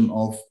expression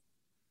of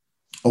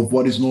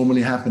what is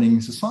normally happening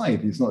in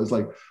society. It's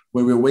like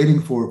when we're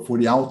waiting for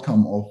the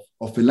outcome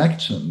of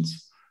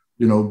elections,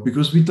 you know,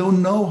 because we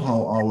don't know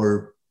how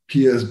our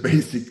peers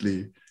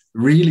basically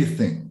really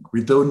think.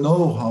 We don't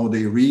know how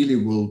they really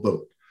will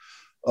vote.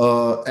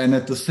 And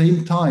at the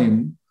same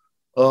time,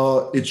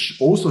 it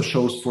also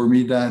shows for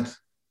me that,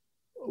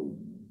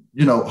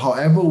 you know,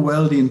 however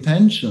well the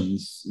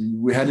intentions,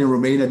 we had in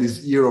Romania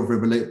this year of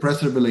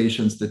press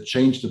revelations that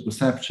changed the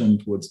perception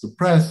towards the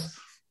press.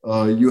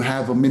 You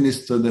have a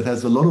minister that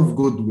has a lot of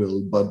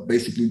goodwill, but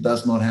basically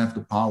does not have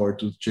the power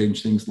to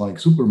change things like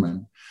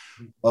Superman.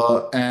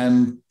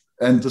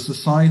 And the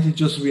society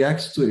just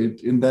reacts to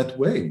it in that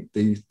way.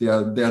 They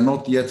are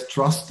not yet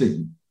trusting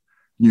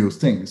new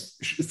things.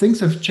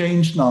 Things have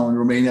changed now in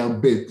Romania a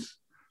bit.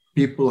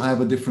 People have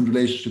a different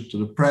relationship to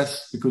the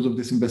press because of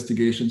these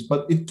investigations,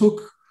 but it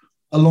took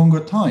a longer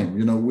time.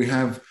 You know, we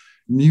have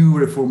new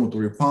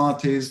reformatory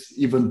parties.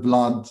 Even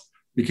Vlad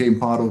became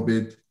part of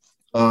it.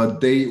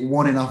 They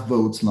won enough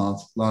votes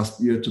last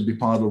year to be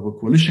part of a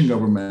coalition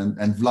government,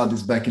 and Vlad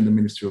is back in the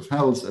Ministry of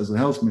Health as a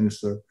health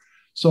minister.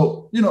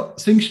 So, you know,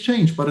 things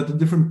change, but at a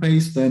different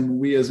pace than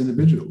we as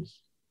individuals.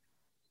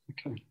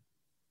 Okay,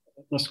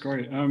 that's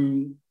great.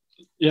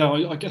 Yeah,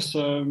 I guess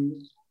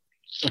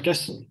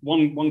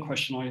one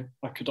question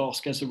I could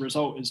ask as a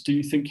result is, do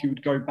you think you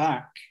would go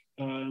back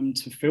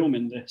to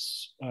filming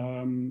this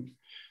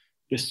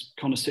this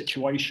kind of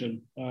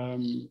situation?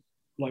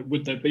 Like,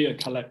 would there be a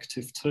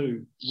collective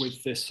too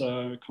with this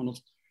kind of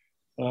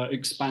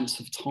expanse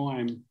of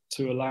time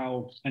to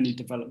allow any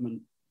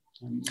development?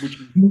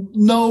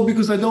 No,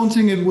 because I don't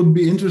think it would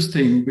be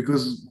interesting,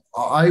 because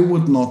I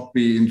would not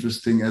be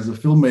interesting as a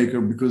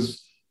filmmaker,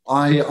 because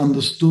I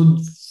understood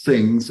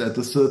things at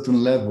a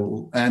certain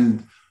level,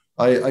 and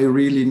I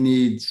really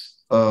need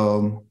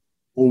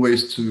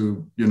always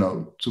to, you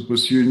know, to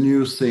pursue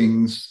new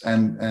things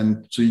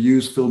and to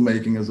use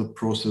filmmaking as a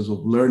process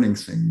of learning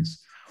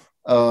things.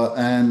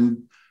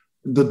 And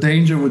the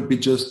danger would be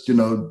just, you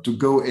know, to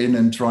go in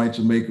and try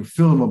to make a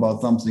film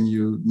about something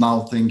you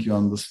now think you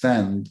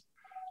understand.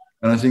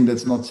 And I think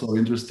that's not so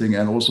interesting.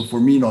 And also for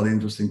me, not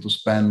interesting to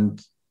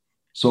spend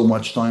so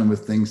much time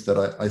with things that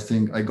I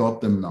think I got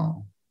them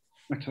now.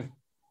 Okay.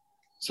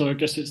 So I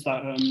guess it's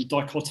that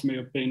dichotomy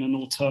of being an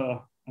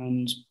auteur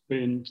and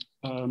being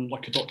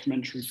like a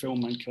documentary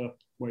filmmaker,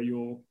 where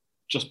you're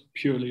just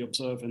purely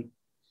observing.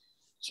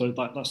 So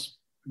that's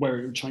where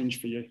it would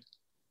change for you.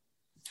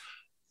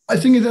 I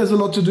think it has a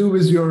lot to do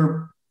with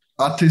your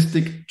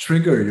artistic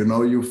trigger. You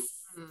know, you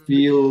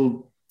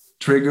feel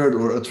triggered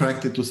or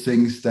attracted to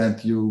things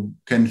that you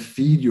can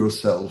feed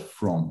yourself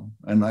from.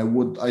 And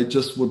I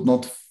just would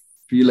not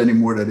feel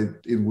anymore that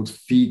it would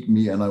feed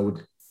me, and I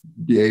would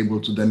be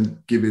able to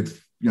then give it,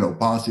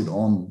 pass it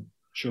on.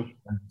 Sure.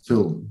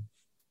 Film.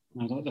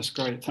 No, that's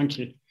great. Thank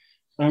you.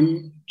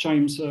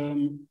 James,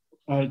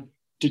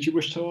 did you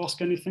wish to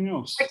ask anything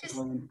else?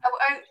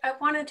 I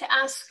wanted to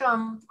ask,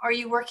 are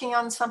you working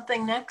on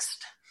something next?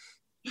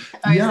 Is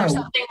Yeah. there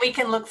something we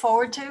can look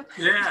forward to?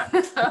 Yeah.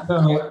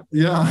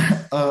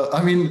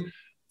 I mean,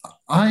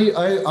 I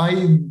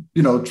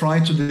try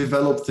to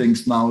develop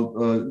things now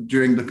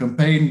during the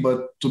campaign, but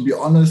to be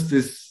honest,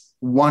 this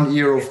 1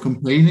 year of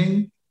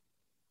campaigning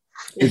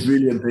is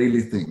really a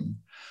daily thing.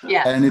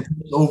 Yeah. And it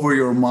takes over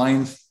your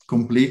mind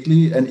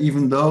completely. And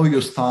even though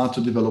you start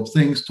to develop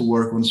things, to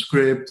work on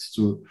scripts,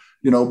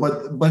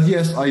 but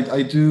yes,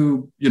 I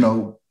do,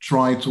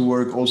 try to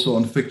work also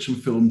on fiction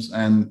films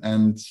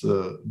and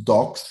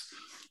docs.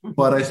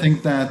 But I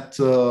think that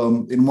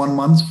in 1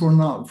 month from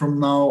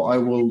now, I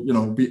will,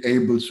 be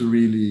able to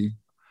really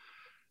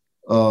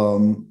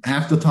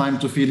have the time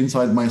to feel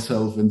inside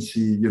myself and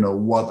see,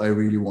 what I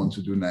really want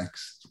to do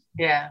next.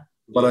 Yeah.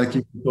 But I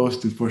keep you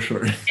posted for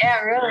sure. Yeah,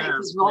 really,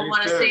 because we'll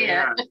want to see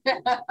it.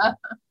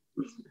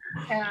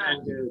 Yeah.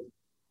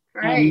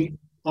 Great.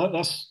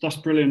 That's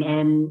brilliant.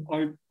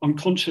 I'm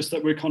conscious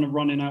that we're kind of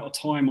running out of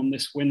time on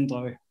this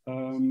window,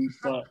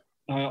 but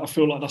I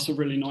feel like that's a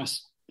really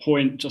nice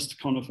point just to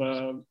kind of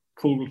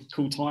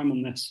cool time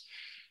on this.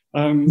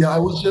 I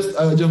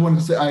just wanted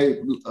to say,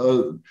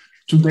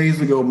 2 days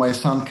ago, my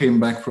son came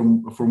back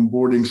from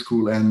boarding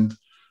school, and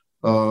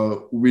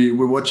we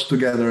watched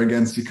together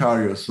against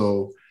Sicario.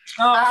 So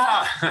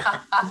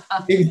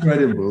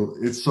incredible!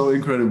 It's so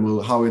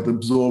incredible how it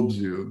absorbs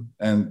you,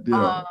 and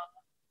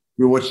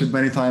we watched it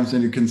many times,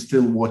 and you can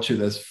still watch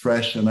it as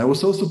fresh. And I was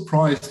so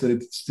surprised that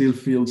it still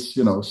feels,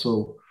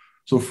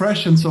 so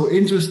fresh and so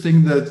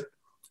interesting that,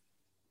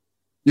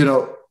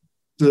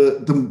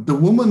 the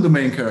woman, the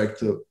main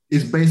character,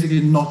 is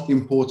basically not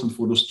important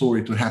for the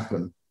story to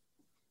happen.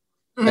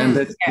 And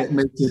that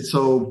makes it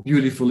so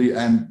beautifully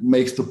and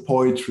makes the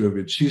poetry of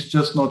it. She's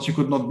just not, she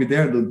could not be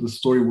there, the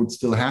story would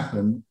still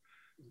happen.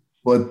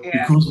 But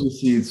because we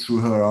see it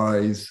through her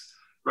eyes,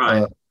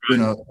 right.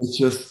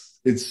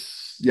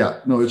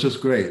 It's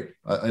just great.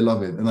 I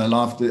love it. And I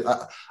loved it.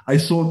 I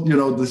saw,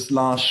 this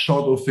last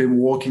shot of him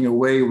walking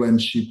away when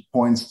she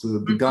points the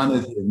gun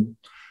at him,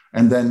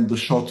 and then the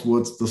shot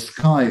towards the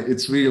sky.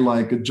 It's really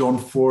like a John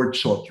Ford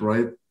shot,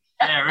 right?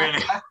 Yeah,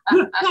 really.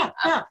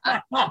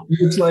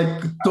 It's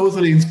like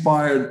totally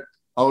inspired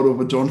out of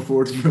a John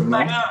Ford film.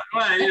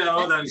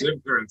 All those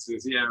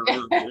influences. Yeah,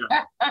 really,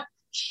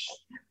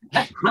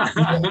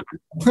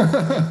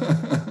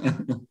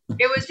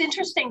 It was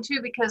interesting too,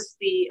 because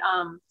the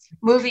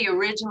movie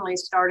originally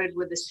started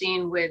with a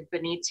scene with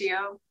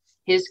Benicio,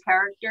 his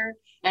character,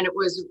 and it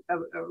was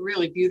a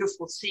really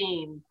beautiful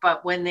scene.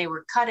 But when they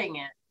were cutting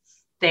it,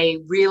 they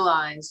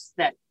realized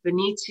that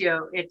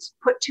Benicio, it's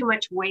put too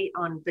much weight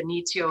on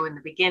Benicio in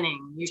the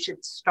beginning. You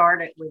should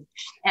start it with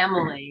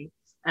Emily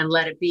and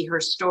let it be her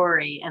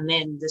story. And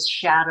then this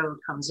shadow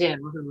comes in,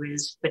 who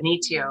is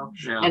Benicio.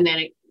 Yeah. And then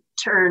it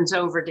turns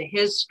over to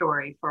his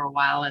story for a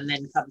while and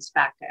then comes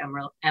back to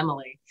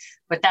Emily.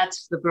 But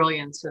that's the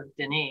brilliance of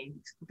Denis,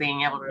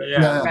 being able to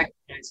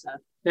recognize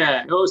that.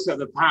 Yeah, also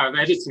the power of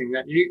editing,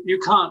 that you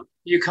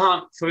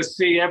can't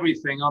foresee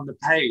everything on the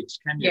page,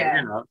 can you?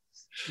 Yeah.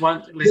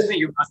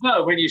 You must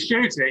know when you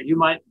shoot it, you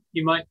might.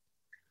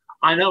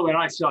 I know when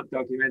I shot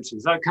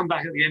documentaries, I'd come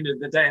back at the end of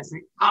the day and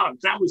think, oh,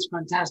 that was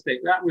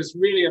fantastic. That was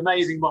really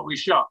amazing what we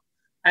shot.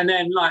 And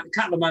then like a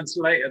couple of months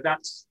later,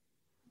 that's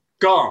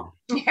gone.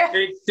 Yeah.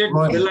 It didn't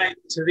relate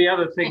to the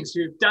other things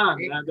you've done.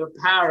 The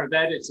power of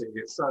editing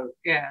is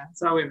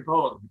so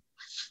important.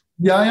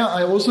 Yeah.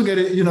 I also get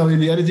it, in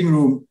the editing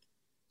room,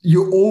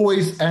 you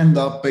always end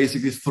up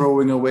basically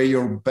throwing away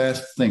your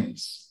best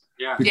things.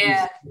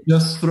 Yeah.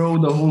 Just throw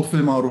the whole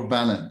film out of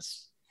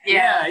balance.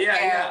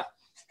 Yeah.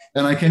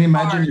 And I can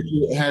imagine if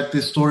you had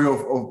this story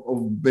of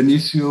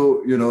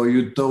Benicio,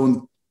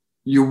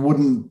 you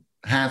wouldn't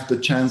have the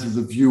chance as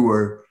a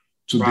viewer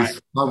to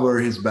discover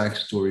his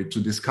backstory, to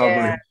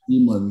discover his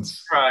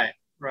demons. Right.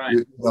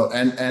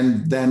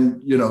 And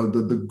then,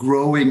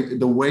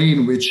 the way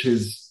in which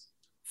his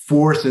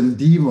force and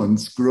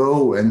demons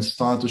grow and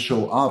start to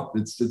show up.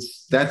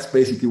 That's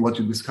basically what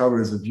you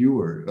discover as a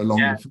viewer along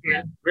the film.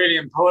 Yeah, really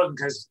important,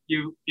 because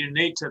you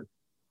need to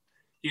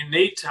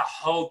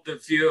hold the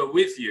viewer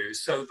with you.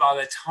 So by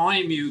the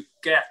time you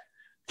get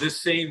the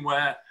scene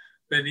where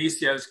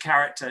Benicio's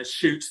character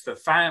shoots the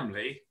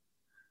family,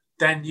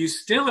 then you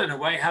still in a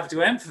way have to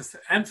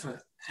empathize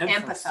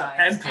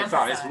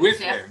with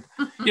him.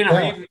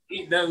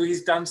 Even though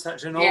he's done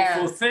such an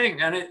awful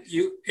thing, and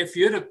if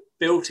you'd have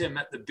built him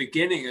at the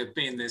beginning of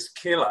being this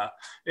killer,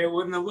 it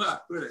wouldn't have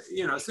worked, would it?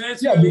 So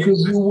it's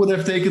because you would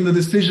have taken the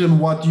decision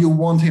what you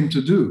want him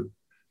to do.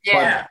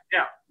 Yeah.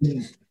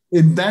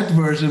 In that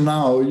version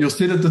now, you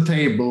sit at the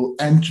table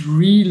and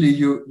really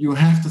you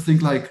have to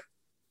think like,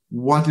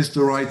 what is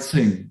the right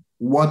thing?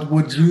 What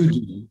would you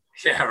do?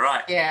 Yeah,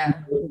 right.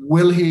 Yeah.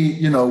 Will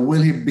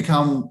he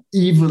become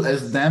evil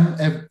as them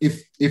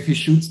if he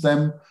shoots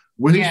them?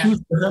 Will he shoot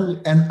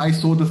them? And I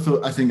saw the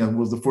film. I think that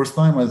was the first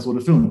time I saw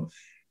the film,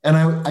 and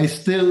I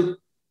still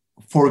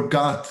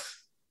forgot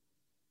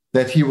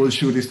that he will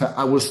shoot his family.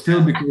 I was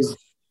still, because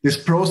this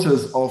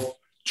process of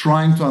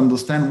trying to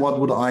understand what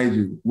would I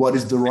do, what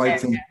is the right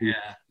thing to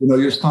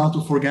do. You start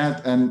to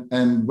forget,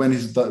 and when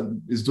he's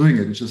doing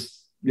it, it's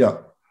just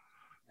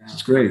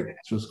it's great.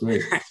 It's just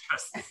great.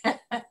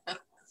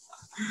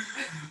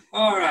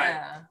 All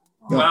right.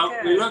 Well,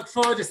 we look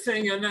forward to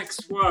seeing your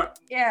next work.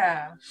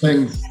 Yeah.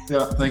 Thanks.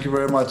 Yeah, thank you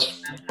very much.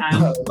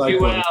 And be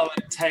well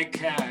and take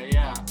care.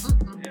 Yeah.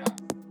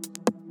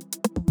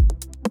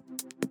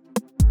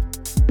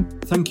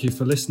 Thank you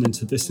for listening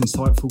to this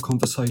insightful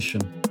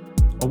conversation.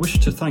 I wish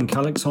to thank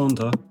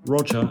Alexander,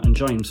 Roger and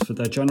James for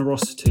their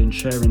generosity in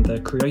sharing their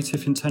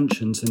creative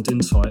intentions and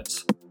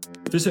insights.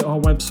 Visit our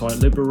website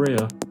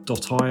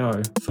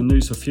libreria.io for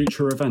news of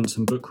future events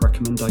and book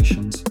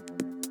recommendations.